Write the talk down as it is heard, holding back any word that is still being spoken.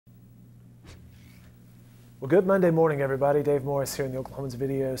Well, good Monday morning, everybody. Dave Morris here in the Oklahoman's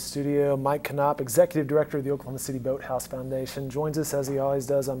video studio. Mike Knopp, Executive Director of the Oklahoma City Boathouse Foundation, joins us as he always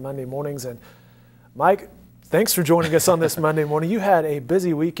does on Monday mornings. And Mike, thanks for joining us on this Monday morning. You had a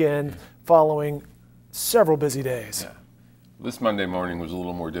busy weekend following several busy days. Yeah. This Monday morning was a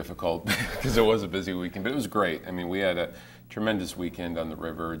little more difficult because it was a busy weekend, but it was great. I mean, we had a tremendous weekend on the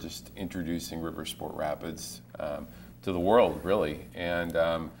river, just introducing River Sport Rapids to the world, really.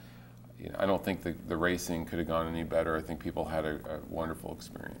 And you know, I don't think the racing could have gone any better. I think people had a wonderful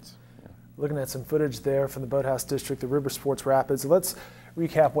experience. Yeah. Looking at some footage there from the Boathouse District, the RIVERSPORTS Rapids. Let's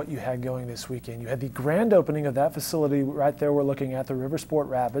recap what you had going this weekend. You had the grand opening of that facility right there. We're looking at the RIVERSPORT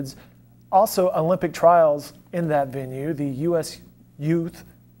Rapids. Also, Olympic trials in that venue, the U.S. Youth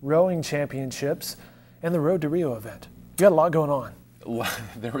Rowing Championships, and the Road to Rio event. You had a lot going on.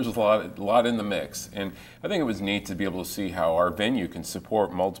 There was a lot in the mix, and I think it was neat to be able to see how our venue can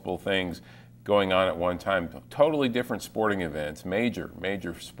support multiple things going on at one time. Totally different sporting events, major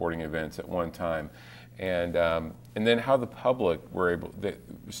sporting events at one time, and then how the public were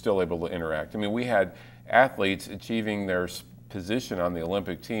still able to interact. I mean, we had athletes achieving their position on the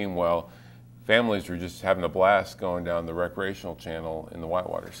Olympic team while families were just having a blast going down the recreational channel in the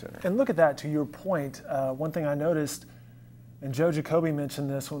Whitewater Center. And look at that, to your point, one thing I noticed, and Joe Jacoby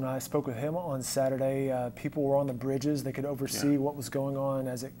mentioned this when I spoke with him on Saturday, people were on the bridges. They could oversee what was going on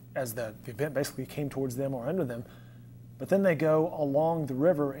as the event basically came towards them or under them. But then they go along the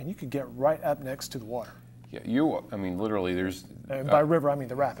river, and you could get right up next to the water. Yeah, I mean, literally there's... by river, I mean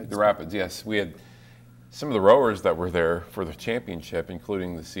the rapids. The rapids, yes. We had some of the rowers that were there for the championship,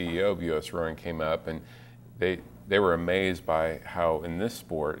 including the CEO of U.S. Rowing, came up, and they were amazed by how in this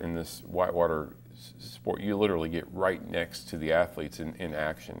sport, in this whitewater sport, you literally get right next to the athletes in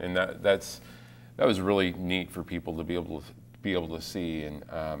action, and that was really neat for people to be able to see,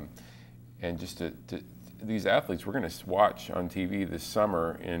 and just to these athletes we're going to watch on TV this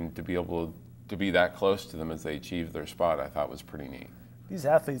summer, and to be able to be that close to them as they achieve their spot, I thought was pretty neat. These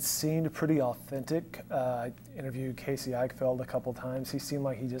athletes seemed pretty authentic. I interviewed Casey Eichfeld a couple times. He seemed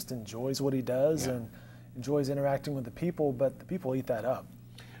like he just enjoys what he does and enjoys interacting with the people, but the people eat that up.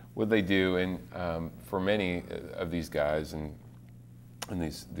 Well, they do, and for many of these guys and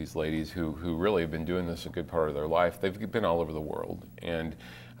these ladies who really have been doing this a good part of their life, they've been all over the world, and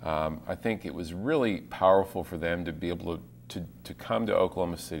I think it was really powerful for them to be able to come to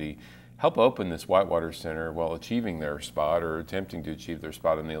Oklahoma City, help open this Whitewater Center while achieving their spot or attempting to achieve their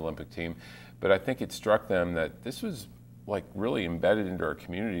spot in the Olympic team. But I think it struck them that this was like really embedded into our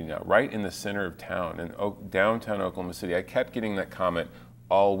community now, right in the center of town, in downtown Oklahoma City. I kept getting that comment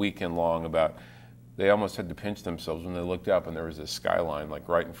all weekend long about they almost had to pinch themselves when they looked up and there was a skyline like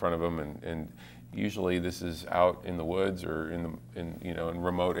right in front of them, and usually this is out in the woods or in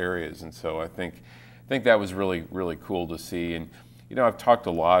remote areas, and so I think that was really cool to see. And you know, I've talked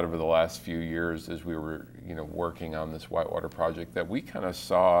a lot over the last few years as we were working on this Whitewater project that we kind of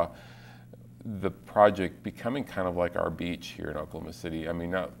saw the project becoming kind of like our beach here in Oklahoma City. I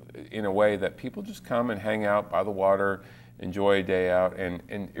mean, not in a way that people just come and hang out by the water, enjoy a day out, and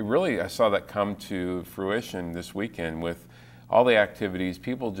it really, I saw that come to fruition this weekend with all the activities,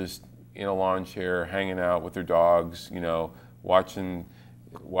 people just in a lawn chair, hanging out with their dogs, watching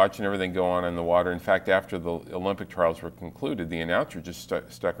everything go on in the water. In fact, after the Olympic trials were concluded, the announcer just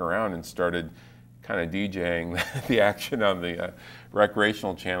stuck around and started kind of DJing the action on the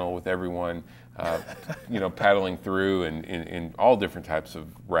recreational channel with everyone, paddling through in all different types of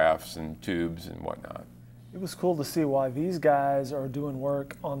rafts and tubes and whatnot. It was cool to see why these guys are doing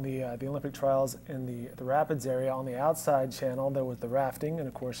work on the Olympic trials in the Rapids area. On the outside channel, there was the rafting, and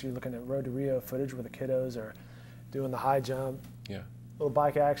of course you're looking at Road to Rio footage where the kiddos are doing the high jump. Yeah. Little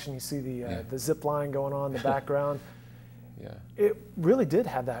bike action. You see the zip line going on in the background. Yeah. It really did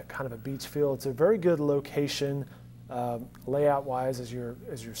have that kind of a beach feel. It's a very good location, layout-wise, as you're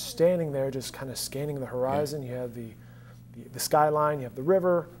standing there, just kind of scanning the horizon. You have the skyline, you have the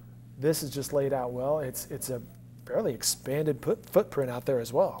river. This is just laid out well. It's a fairly expanded footprint out there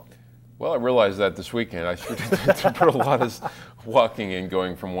as well. Well, I realized that this weekend. I sure did put a lot of walking in,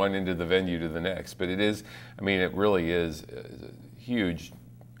 going from one end of the venue to the next. But it is, I mean, it really is a huge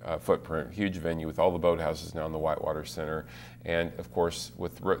footprint, huge venue with all the boathouses now in the Whitewater Center. And of course,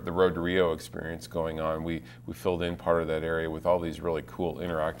 with the Road to Rio experience going on, we filled in part of that area with all these really cool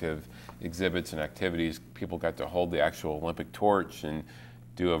interactive exhibits and activities. People got to hold the actual Olympic torch and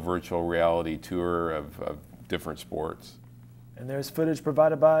do a virtual reality tour of different sports. And there's footage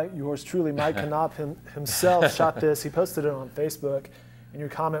provided by yours truly. Mike Knopp himself shot this. He posted it on Facebook, and your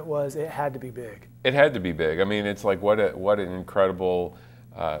comment was, it had to be big. It had to be big. I mean, it's like what an incredible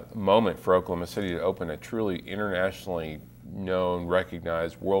moment for Oklahoma City to open a truly internationally known,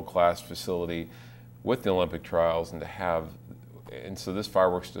 recognized, world-class facility with the Olympic trials, and so this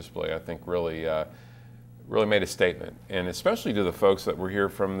fireworks display, I think, really made a statement, and especially to the folks that were here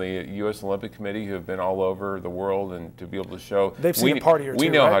from the U.S. Olympic Committee who have been all over the world, and to be able to show they've seen a party or two, we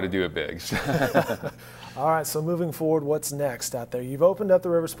know right? how to do it big. All right, so moving forward, what's next out there? You've opened up the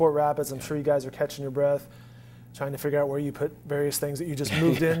Riversport Rapids. I'm sure you guys are catching your breath, trying to figure out where you put various things that you just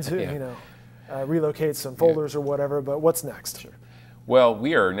moved into, yeah. you know, relocate some folders or whatever, but what's next? Sure. Well,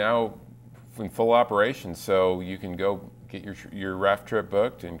 we are now in full operation, so you can go get your raft trip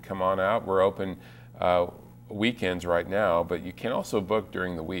booked and come on out. We're open weekends right now, but you can also book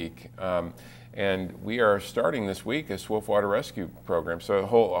during the week. And we are starting this week a swiftwater rescue program. So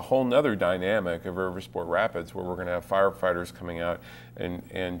a whole nother dynamic of Riversport Rapids, where we're going to have firefighters coming out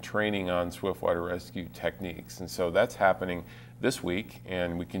and training on swiftwater rescue techniques. And so that's happening this week,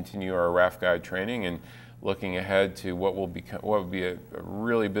 and we continue our raft guide training and looking ahead to what will be a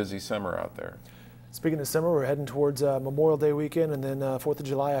really busy summer out there. Speaking of summer, we're heading towards Memorial Day weekend, and then 4th of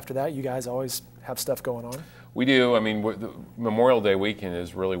July after that. You guys always have stuff going on. We do. I mean, the Memorial Day weekend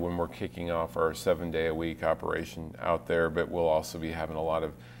is really when we're kicking off our 7-day-a-week operation out there, but we'll also be having a lot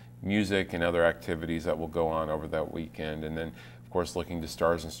of music and other activities that will go on over that weekend. And then, of course, looking to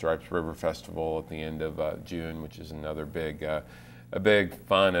Stars and Stripes River Festival at the end of June, which is another big, a big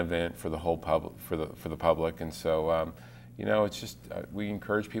fun event for the whole public, for the public. And so, you know, it's just, we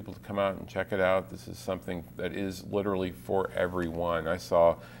encourage people to come out and check it out. This is something that is literally for everyone. I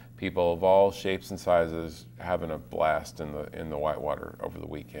saw people of all shapes and sizes having a blast in the whitewater over the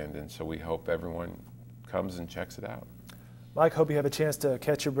weekend, and so we hope everyone comes and checks it out. Mike, hope you have a chance to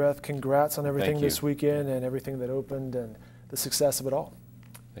catch your breath. Congrats on everything Thank you. this weekend and everything that opened and the success of it all.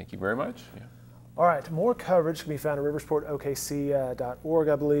 Thank you very much. Yeah. All right, more coverage can be found at riversportokc.org,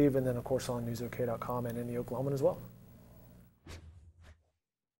 I believe, and then of course on newsok.com and in the Oklahoman as well.